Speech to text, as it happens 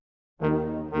Welcome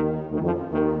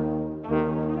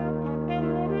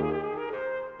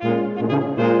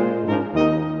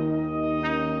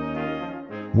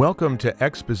to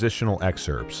Expositional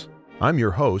Excerpts. I'm your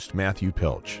host, Matthew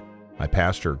Pilch. I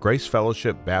pastor Grace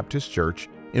Fellowship Baptist Church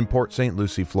in Port St.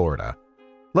 Lucie, Florida.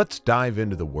 Let's dive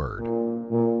into the Word.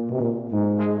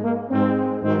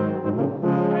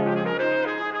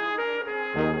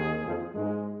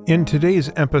 In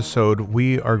today's episode,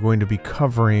 we are going to be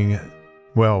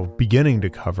beginning to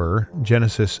cover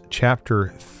Genesis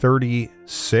chapter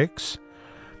 36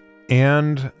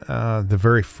 and the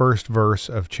very first verse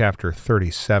of chapter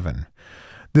 37.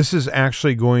 This is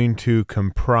actually going to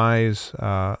comprise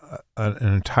an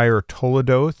entire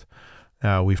Toledoth.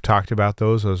 We've talked about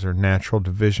those. Those are natural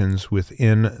divisions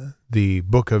within the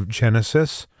book of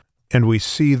Genesis. And we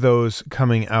see those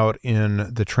coming out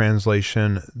in the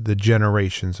translation, the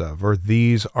generations of, or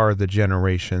these are the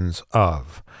generations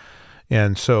of.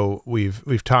 And so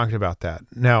we've talked about that.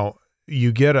 Now,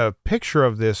 you get a picture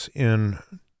of this in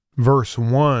verse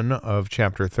 1 of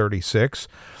chapter 36,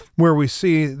 where we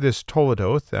see this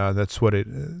Toledoth. That's what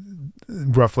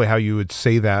roughly how you would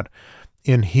say that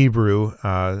in Hebrew.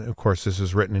 Of course, this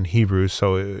is written in Hebrew,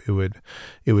 so it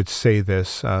would say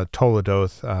this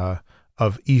Toledoth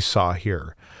of Esau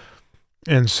here.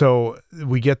 And so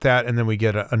we get that, and then we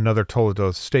get another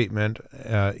Toledoth statement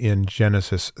in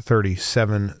Genesis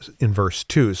 37 in verse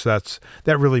 2. So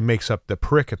that really makes up the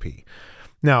pericope.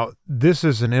 Now, this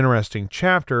is an interesting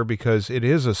chapter because it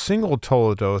is a single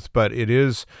Toledoth, but it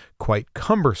is quite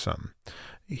cumbersome.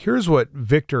 Here's what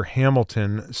Victor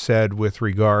Hamilton said with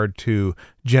regard to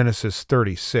Genesis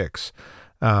 36.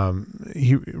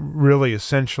 He really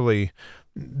essentially,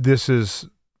 this is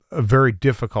a very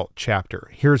difficult chapter.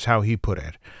 Here's how he put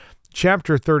it.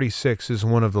 Chapter 36 is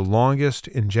one of the longest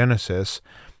in Genesis,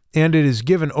 and it is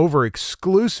given over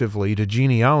exclusively to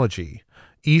genealogy,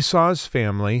 Esau's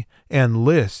family, and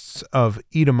lists of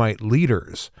Edomite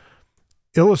leaders.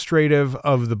 Illustrative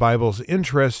of the Bible's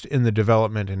interest in the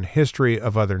development and history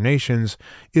of other nations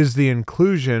is the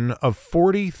inclusion of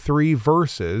 43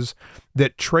 verses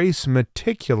that trace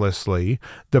meticulously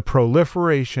the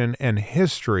proliferation and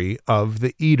history of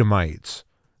the Edomites.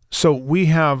 So we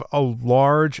have a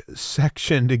large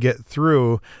section to get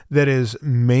through that is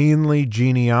mainly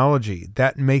genealogy.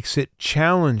 That makes it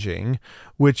challenging,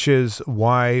 which is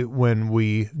why when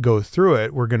we go through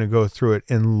it, we're going to go through it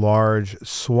in large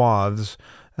swaths,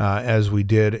 as we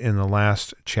did in the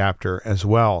last chapter as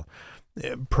well.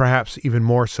 Perhaps even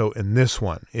more so in this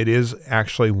one. It is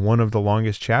actually one of the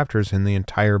longest chapters in the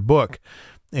entire book,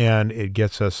 and it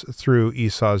gets us through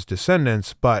Esau's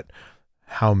descendants, but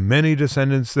how many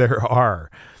descendants there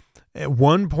are. At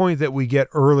one point that we get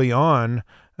early on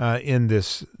in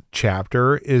this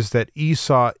chapter is that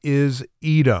Esau is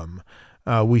Edom.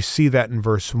 We see that in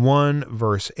verse 1,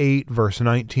 verse 8, verse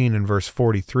 19, and verse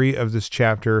 43 of this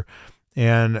chapter,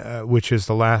 and which is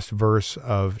the last verse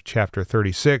of chapter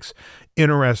 36.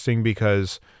 Interesting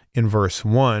because in verse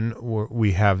 1,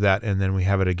 we have that, and then we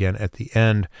have it again at the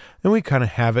end. And we kind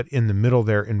of have it in the middle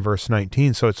there in verse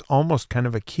 19. So it's almost kind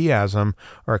of a chiasm,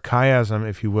 or a chiasm,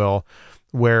 if you will,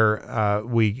 where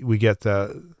we get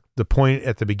the point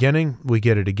at the beginning, we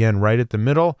get it again right at the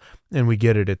middle, and we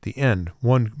get it at the end.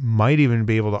 One might even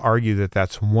be able to argue that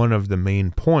that's one of the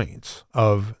main points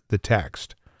of the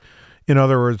text. In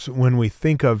other words, when we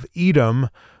think of Edom,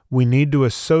 we need to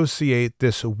associate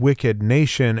this wicked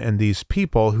nation and these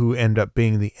people who end up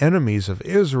being the enemies of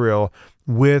Israel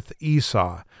with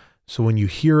Esau. So when you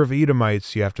hear of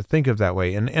Edomites, you have to think of that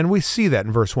way. And we see that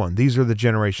in verse 1. These are the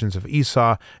generations of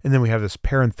Esau. And then we have this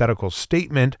parenthetical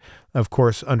statement, of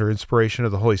course, under inspiration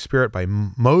of the Holy Spirit by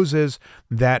Moses.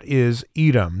 That is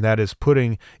Edom. That is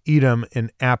putting Edom in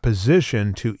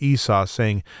apposition to Esau,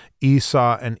 saying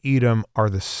Esau and Edom are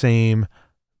the same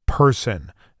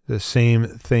person. The same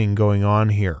thing going on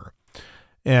here.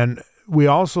 And we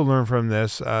also learn from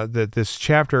this that this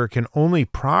chapter can only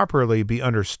properly be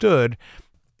understood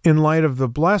in light of the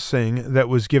blessing that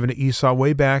was given to Esau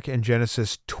way back in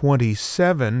Genesis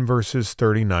 27, verses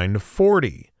 39 to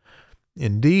 40.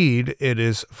 Indeed, it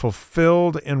is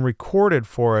fulfilled and recorded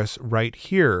for us right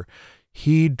here.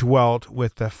 He dwelt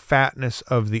with the fatness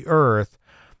of the earth.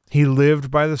 He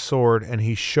lived by the sword, and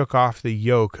he shook off the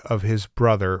yoke of his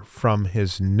brother from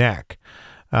his neck.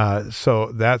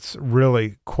 So that's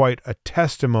really quite a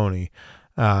testimony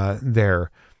there,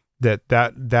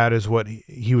 that is what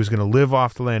he was going to live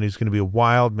off the land. He's going to be a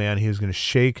wild man. He was going to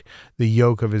shake the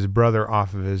yoke of his brother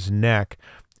off of his neck.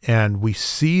 And we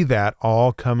see that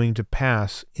all coming to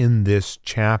pass in this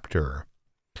chapter.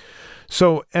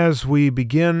 So as we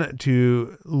begin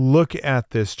to look at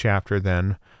this chapter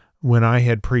then, When I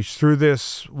had preached through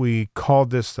this, we called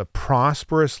this the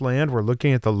prosperous land. We're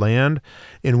looking at the land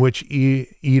in which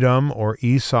Edom or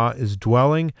Esau is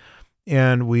dwelling,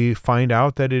 and we find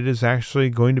out that it is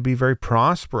actually going to be very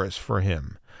prosperous for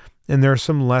him. And there are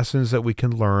some lessons that we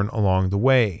can learn along the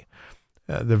way.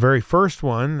 The very first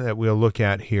one that we'll look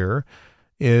at here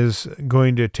is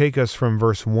going to take us from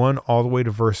verse 1 all the way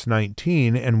to verse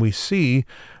 19, and we see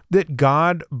that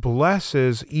God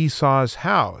blesses Esau's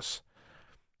house.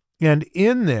 And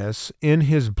in this, in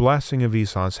his blessing of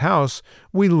Esau's house,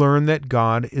 we learn that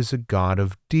God is a God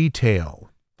of detail.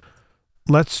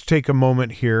 Let's take a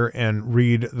moment here and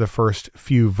read the first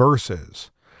few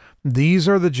verses. These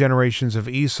are the generations of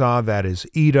Esau, that is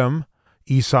Edom.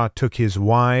 Esau took his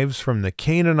wives from the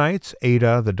Canaanites,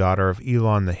 Adah, the daughter of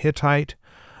Elon the Hittite,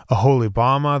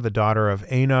 Aholibamah, the daughter of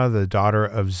Anah, the daughter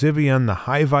of Zibeon the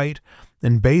Hivite,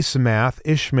 and Basemath,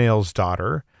 Ishmael's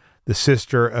daughter, the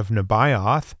sister of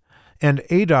Nebaioth. And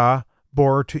Adah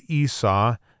bore to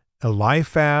Esau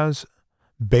Eliphaz,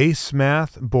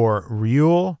 Basemath bore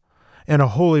Reuel, and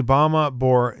Aholibamah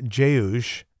bore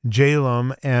Jeush,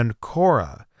 Jalam, and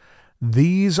Korah.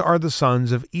 These are the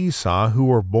sons of Esau who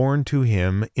were born to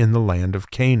him in the land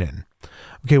of Canaan.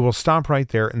 Okay, we'll stop right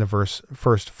there in the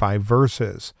first 5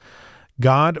 verses.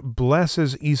 God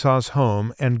blesses Esau's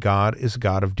home, and God is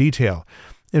God of detail.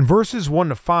 In verses 1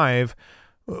 to 5,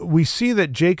 we see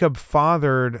that Jacob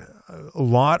fathered a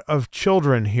lot of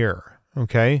children here,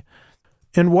 okay?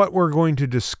 And what we're going to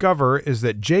discover is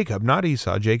that Jacob, not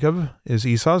Esau, Jacob is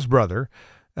Esau's brother.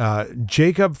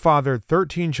 Jacob fathered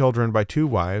 13 children by 2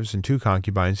 wives and 2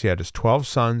 concubines. He had his 12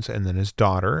 sons and then his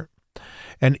daughter.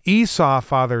 And Esau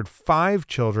fathered 5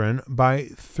 children by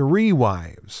 3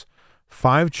 wives.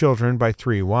 5 children by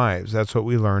 3 wives. That's what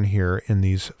we learn here in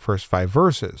these first 5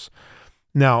 verses.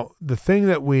 Now, the thing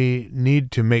that we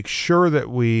need to make sure that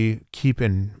we keep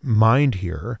in mind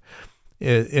here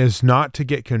is not to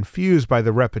get confused by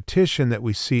the repetition that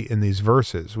we see in these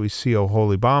verses. We see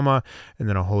Aholibamah, and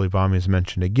then Aholibamah is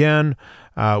mentioned again.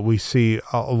 We see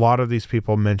a lot of these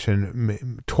people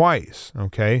mentioned twice,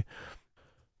 okay?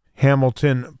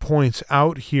 Hamilton points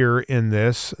out here in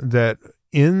this that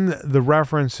in the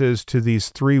references to these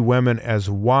 3 women as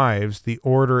wives, the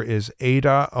order is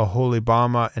Adah,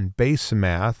 Aholibamah, and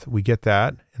Basemath. We get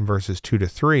that in verses 2 to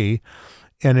 3.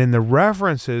 And in the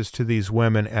references to these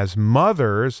women as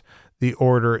mothers, the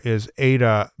order is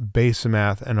Adah,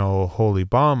 Basemath, and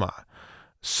Aholibamah.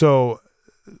 So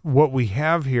what we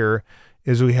have here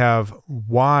is we have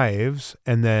wives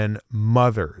and then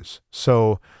mothers.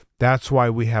 So that's why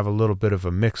we have a little bit of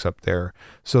a mix-up there.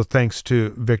 So thanks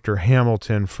to Victor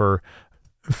Hamilton for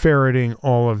ferreting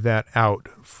all of that out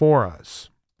for us.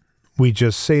 We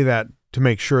just say that to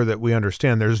make sure that we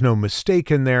understand there's no mistake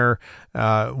in there.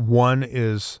 One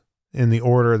is in the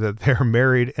order that they're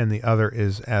married, and the other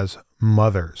is as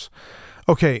mothers.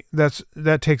 Okay,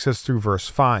 that takes us through verse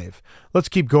 5. Let's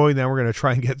keep going then. We're going to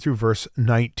try and get through verse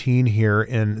 19 here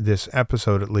in this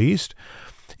episode at least.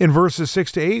 In verses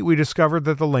 6 to 8, we discovered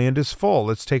that the land is full.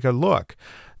 Let's take a look.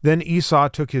 Then Esau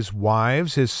took his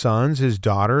wives, his sons, his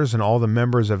daughters, and all the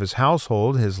members of his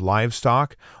household, his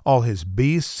livestock, all his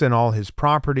beasts, and all his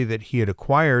property that he had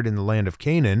acquired in the land of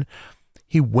Canaan.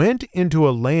 He went into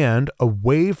a land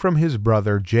away from his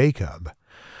brother Jacob,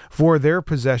 for their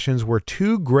possessions were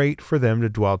too great for them to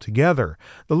dwell together.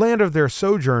 The land of their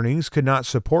sojournings could not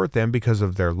support them because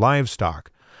of their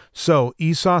livestock. So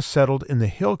Esau settled in the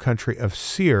hill country of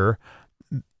Seir.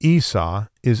 Esau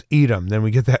is Edom. Then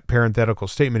we get that parenthetical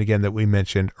statement again that we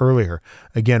mentioned earlier.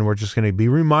 Again, we're just going to be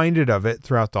reminded of it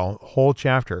throughout the whole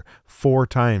chapter 4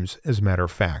 times, as a matter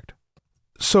of fact.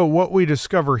 So what we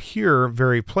discover here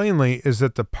very plainly is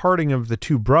that the parting of the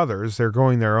 2 brothers, they're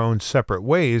going their own separate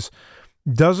ways,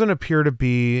 doesn't appear to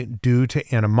be due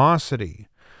to animosity.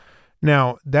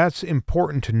 Now, that's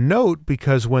important to note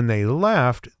because when they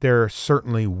left, there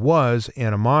certainly was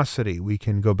animosity. We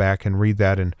can go back and read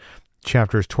that in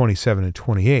chapters 27 and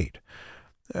 28.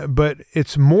 But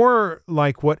it's more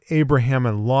like what Abraham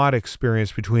and Lot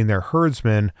experienced between their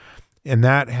herdsmen, and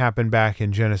that happened back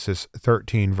in Genesis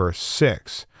 13, verse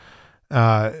 6.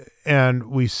 And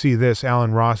we see this,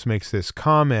 Alan Ross makes this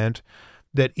comment,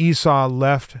 that Esau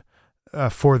left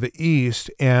for the east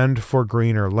and for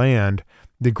greener land.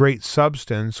 The great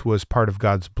substance was part of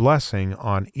God's blessing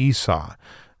on Esau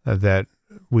that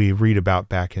we read about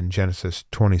back in Genesis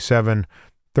 27,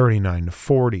 39 to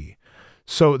 40.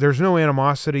 So there's no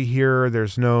animosity here.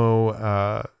 There's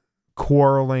no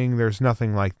quarreling. There's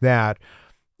nothing like that.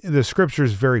 The scripture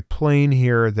is very plain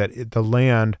here that the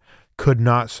land could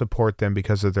not support them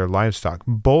because of their livestock.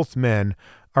 Both men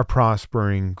are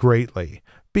prospering greatly.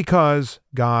 because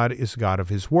God is God of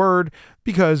his word,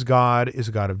 because God is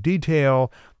a God of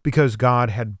detail, because God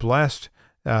had blessed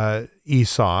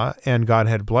Esau and God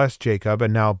had blessed Jacob,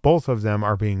 and now both of them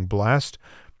are being blessed,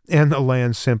 and the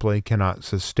land simply cannot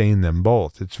sustain them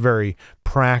both. It's very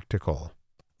practical.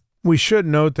 We should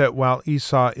note that while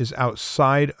Esau is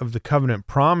outside of the covenant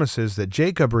promises that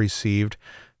Jacob received,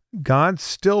 God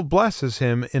still blesses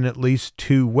him in at least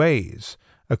two ways,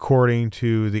 according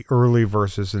to the early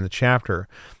verses in the chapter.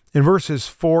 In verses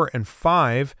 4 and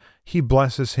 5, he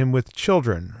blesses him with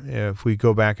children. If we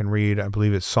go back and read, I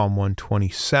believe it's Psalm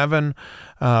 127,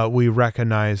 we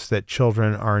recognize that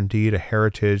children are indeed a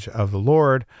heritage of the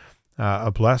Lord,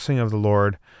 a blessing of the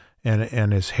Lord,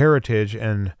 and his heritage,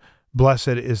 and blessed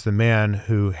is the man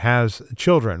who has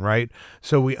children, right?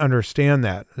 So we understand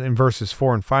that. In verses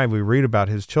 4 and 5, we read about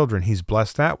his children. He's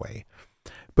blessed that way.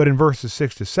 But in verses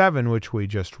 6 to 7, which we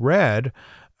just read,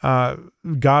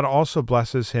 God also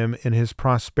blesses him in his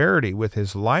prosperity with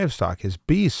his livestock, his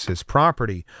beasts, his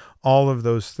property. All of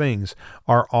those things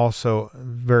are also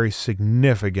very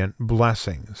significant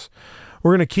blessings.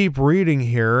 We're going to keep reading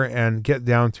here and get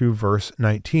down through verse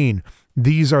 19.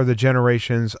 These are the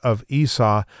generations of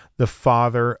Esau, the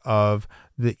father of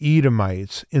the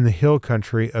Edomites in the hill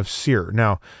country of Seir.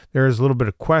 Now, there is a little bit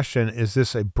of question, is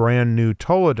this a brand new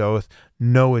Toledoth?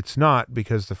 No, it's not,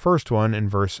 because the first one in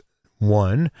verse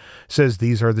 1 says,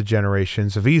 these are the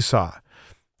generations of Esau.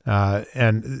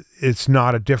 And it's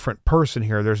not a different person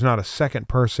here. There's not a second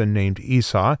person named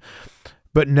Esau.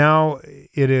 But now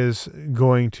it is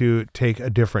going to take a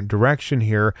different direction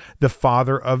here. The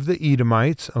father of the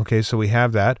Edomites. Okay, so we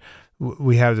have that.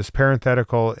 We have this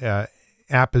parenthetical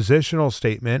appositional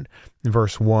statement in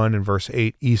verse 1 and verse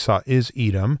 8. Esau is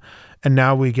Edom. And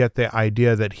now we get the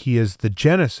idea that he is the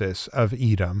genesis of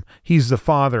Edom. He's the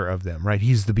father of them, right?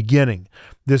 He's the beginning.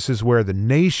 This is where the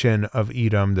nation of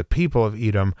Edom, the people of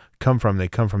Edom, come from. They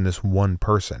come from this one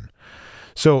person.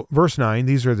 So, verse 9,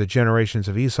 these are the generations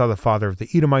of Esau, the father of the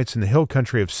Edomites in the hill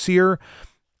country of Seir.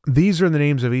 These are the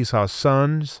names of Esau's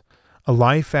sons: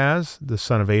 Eliphaz, the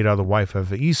son of Adah, the wife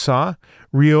of Esau;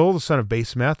 Reuel, the son of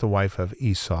Basemeth, the wife of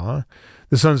Esau.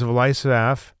 The sons of Eliphaz,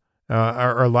 were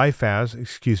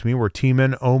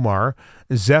Teman, Omar,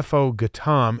 Zepho,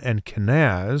 Gatam, and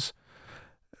Kenaz.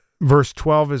 Verse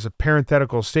 12 is a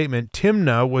parenthetical statement.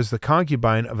 Timnah was the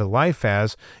concubine of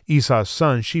Eliphaz, Esau's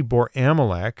son. She bore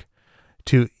Amalek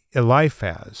to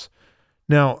Eliphaz.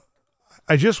 Now,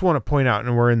 I just want to point out,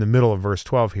 and we're in the middle of verse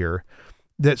 12 here,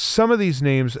 that some of these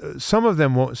names, some of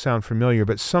them won't sound familiar,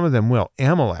 but some of them will.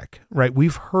 Amalek, right?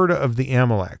 We've heard of the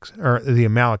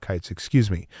Amalekites, excuse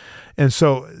me. And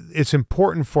so it's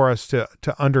important for us to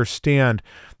understand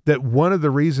that one of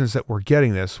the reasons that we're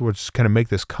getting this, we'll just kind of make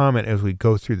this comment as we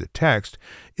go through the text,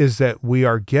 is that we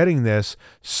are getting this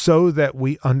so that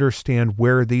we understand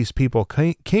where these people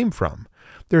came from.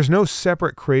 There's no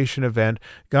separate creation event.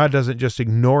 God doesn't just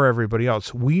ignore everybody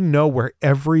else. We know where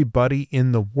everybody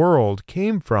in the world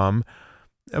came from,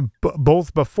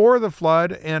 both before the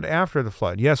flood and after the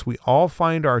flood. Yes, we all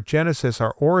find our genesis,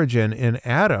 our origin in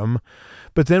Adam,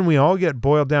 but then we all get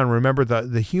boiled down. Remember,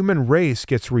 the human race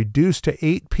gets reduced to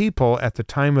 8 people at the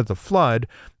time of the flood: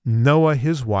 Noah,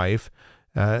 his wife,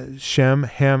 Shem,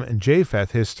 Ham, and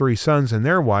Japheth, his 3 sons and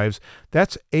their wives.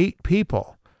 That's 8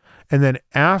 people. And then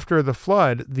after the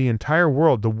flood, the entire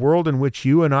world, the world in which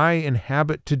you and I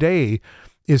inhabit today,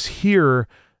 is here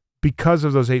because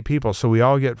of those 8 people. So we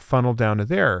all get funneled down to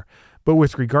there. But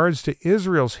with regards to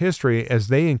Israel's history, as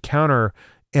they encounter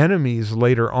enemies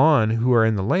later on who are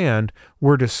in the land,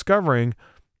 we're discovering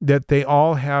that they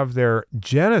all have their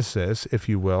genesis, if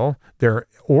you will, their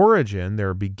origin,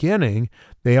 their beginning.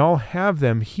 They all have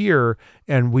them here,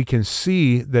 and we can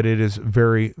see that it is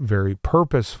very, very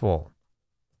purposeful.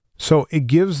 So it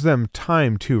gives them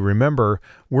time to remember,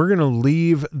 we're going to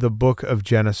leave the book of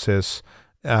Genesis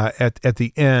at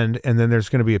the end, and then there's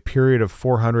going to be a period of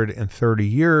 430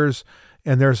 years,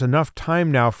 and there's enough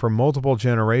time now for multiple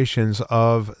generations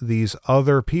of these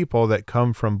other people that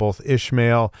come from both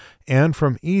Ishmael and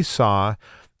from Esau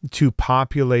to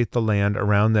populate the land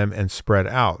around them and spread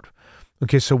out.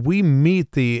 Okay, so we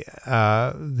meet the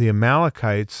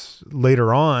Amalekites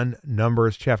later on,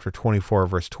 Numbers chapter 24,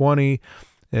 verse 20.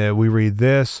 We read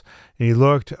this: and he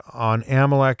looked on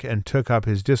Amalek and took up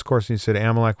his discourse, and he said,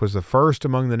 Amalek was the first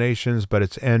among the nations, but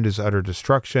its end is utter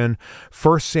destruction.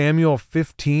 1 Samuel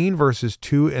 15, verses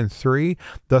 2 and 3,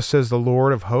 thus says the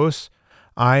Lord of hosts,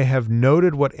 I have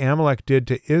noted what Amalek did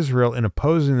to Israel in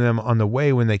opposing them on the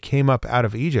way when they came up out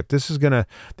of Egypt. They're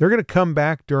going to come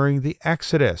back during the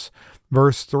Exodus.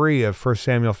 Verse 3 of 1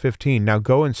 Samuel 15, now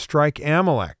go and strike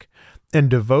Amalek and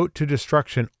devote to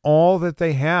destruction all that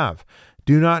they have.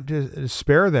 Do not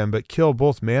spare them, but kill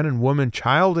both man and woman,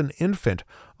 child and infant,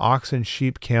 ox and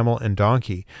sheep, camel and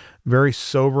donkey. Very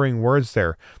sobering words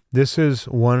there. This is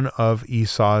one of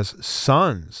Esau's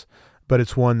sons, but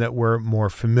it's one that we're more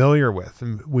familiar with.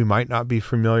 And we might not be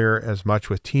familiar as much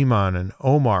with Timon and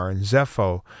Omar and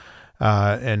Zepho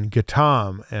and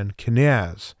Gatam and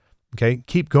Kenaz. Okay,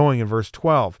 keep going in verse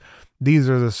 12. These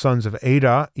are the sons of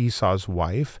Adah, Esau's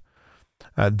wife.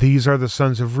 These are the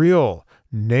sons of Reuel,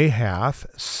 Nahath,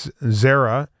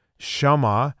 Zerah,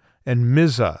 Shammah, and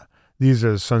Mizah. These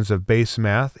are the sons of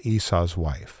Basemath, Esau's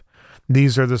wife.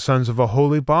 These are the sons of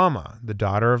Aholibamah, the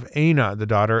daughter of Anah, the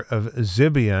daughter of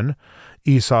Zibeon,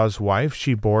 Esau's wife.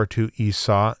 She bore to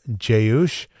Esau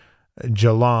Jeush,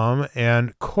 Jalam,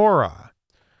 and Korah.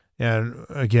 And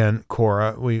again,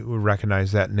 Korah, we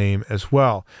recognize that name as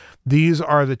well. These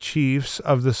are the chiefs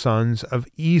of the sons of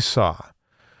Esau.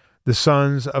 The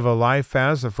sons of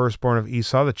Eliphaz, the firstborn of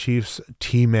Esau, the chiefs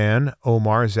Teman,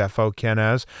 Omar, Zepho,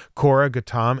 Kenaz, Korah,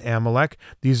 Gatam, Amalek.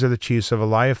 These are the chiefs of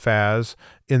Eliphaz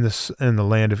in the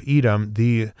land of Edom.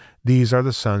 These are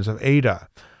the sons of Adah.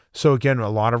 So again, a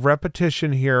lot of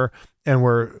repetition here, and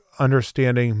we're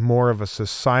understanding more of a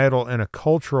societal and a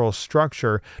cultural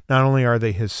structure. Not only are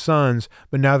they his sons,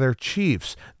 but now they're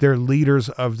chiefs. They're leaders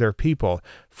of their people.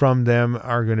 From them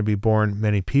are going to be born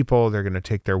many people. They're going to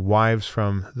take their wives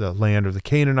from the land of the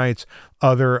Canaanites,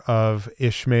 other of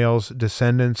Ishmael's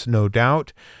descendants, no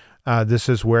doubt. This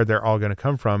is where they're all going to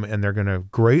come from, and they're going to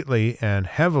greatly and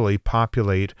heavily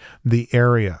populate the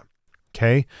area.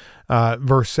 Okay,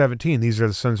 verse 17, these are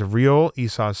the sons of Reuel,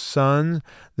 Esau's son,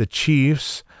 the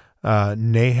chiefs,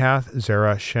 Nahath,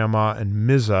 Zerah, Shammah, and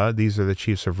Mizah. These are the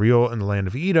chiefs of Reuel in the land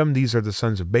of Edom. These are the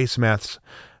sons of Basemath,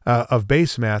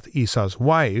 Esau's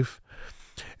wife.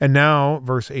 And now,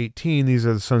 verse 18, these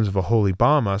are the sons of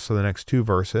Aholibamah, so the next two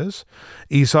verses.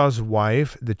 Esau's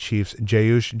wife, the chiefs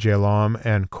Jeush, Jalam,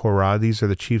 and Korah. These are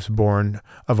the chiefs born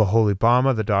of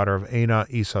Aholibamah, the daughter of Anah,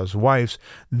 Esau's wives.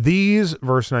 These,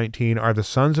 verse 19, are the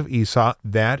sons of Esau,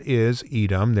 that is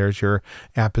Edom. There's your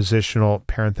appositional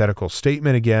parenthetical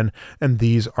statement again, and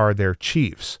these are their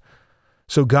chiefs.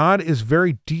 So God is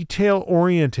very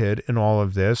detail-oriented in all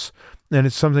of this, and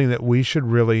it's something that we should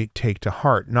really take to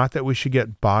heart. Not that we should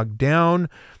get bogged down,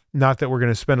 not that we're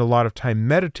going to spend a lot of time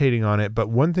meditating on it, but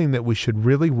one thing that we should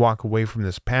really walk away from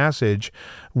this passage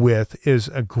with is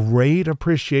a great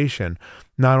appreciation.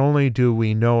 Not only do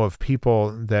we know of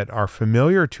people that are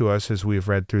familiar to us as we've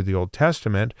read through the Old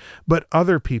Testament, but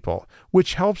other people,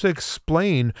 which helps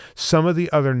explain some of the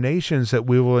other nations that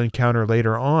we will encounter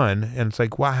later on. And it's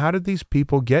like, wow, how did these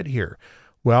people get here?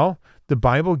 Well, the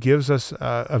Bible gives us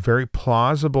a very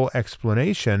plausible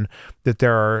explanation that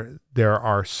there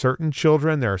are certain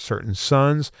children, there are certain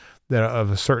sons that of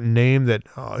a certain name, that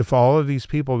if all of these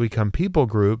people become people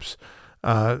groups,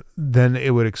 then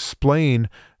it would explain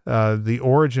the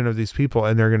origin of these people,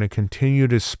 and they're going to continue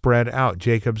to spread out.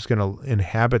 Jacob's going to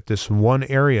inhabit this one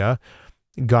area.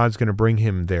 God's going to bring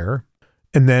him there.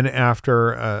 And then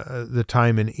after the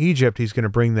time in Egypt, he's going to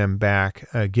bring them back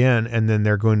again, and then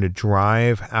they're going to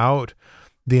drive out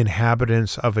the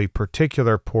inhabitants of a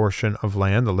particular portion of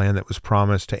land, the land that was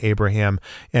promised to Abraham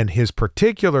and his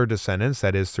particular descendants,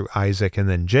 that is through Isaac and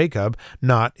then Jacob,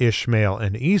 not Ishmael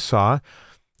and Esau.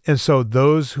 And so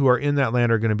those who are in that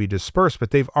land are going to be dispersed,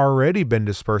 but they've already been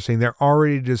dispersing. They're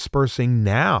already dispersing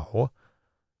now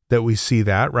that we see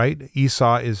that, right?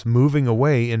 Esau is moving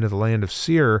away into the land of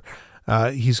Seir.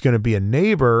 He's going to be a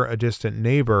neighbor, a distant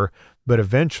neighbor, but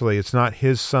eventually it's not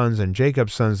his sons and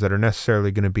Jacob's sons that are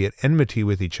necessarily going to be at enmity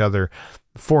with each other.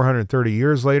 430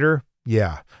 years later,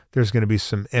 yeah, there's going to be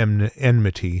some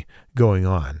enmity going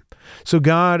on. So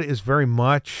God is very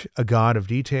much a God of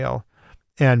detail.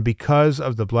 And because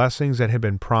of the blessings that had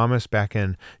been promised back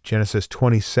in Genesis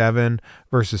 27,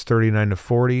 verses 39 to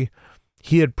 40,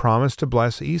 he had promised to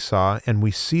bless Esau, and we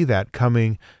see that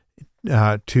coming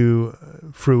to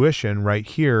fruition right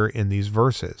here in these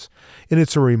verses. And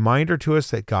it's a reminder to us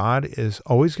that God is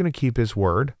always going to keep his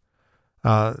word.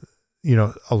 A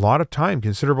lot of time,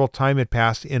 considerable time had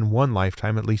passed in one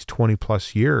lifetime, at least 20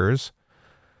 plus years.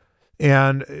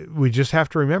 And we just have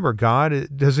to remember,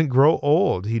 God doesn't grow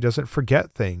old. He doesn't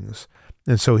forget things.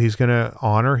 And so he's going to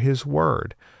honor his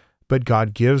word. But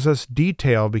God gives us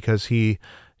detail because he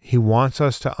wants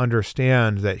us to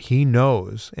understand that he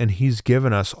knows, and he's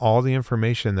given us all the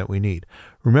information that we need.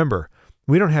 Remember,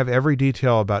 we don't have every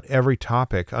detail about every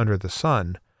topic under the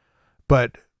sun,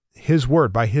 but his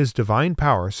word, by his divine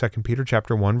power, 2 Peter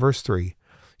chapter 1, verse 3,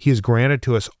 he has granted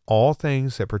to us all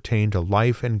things that pertain to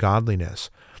life and godliness.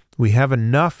 We have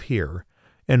enough here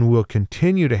and we'll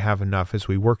continue to have enough as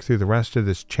we work through the rest of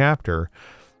this chapter.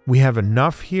 We have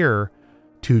enough here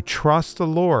to trust the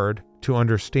Lord, to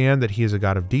understand that He is a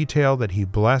God of detail, that He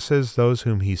blesses those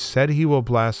whom He said He will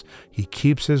bless, He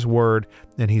keeps His word,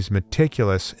 and He's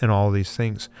meticulous in all these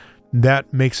things.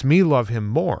 That makes me love Him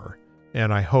more,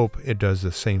 and I hope it does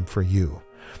the same for you.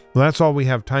 Well, that's all we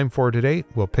have time for today.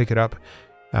 We'll pick it up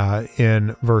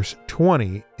in verse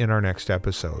 20 in our next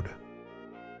episode.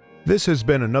 This has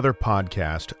been another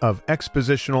podcast of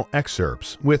Expositional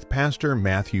Excerpts with Pastor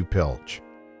Matthew Pilch.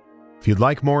 If you'd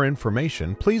like more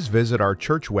information, please visit our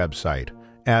church website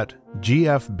at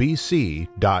gfbc.net.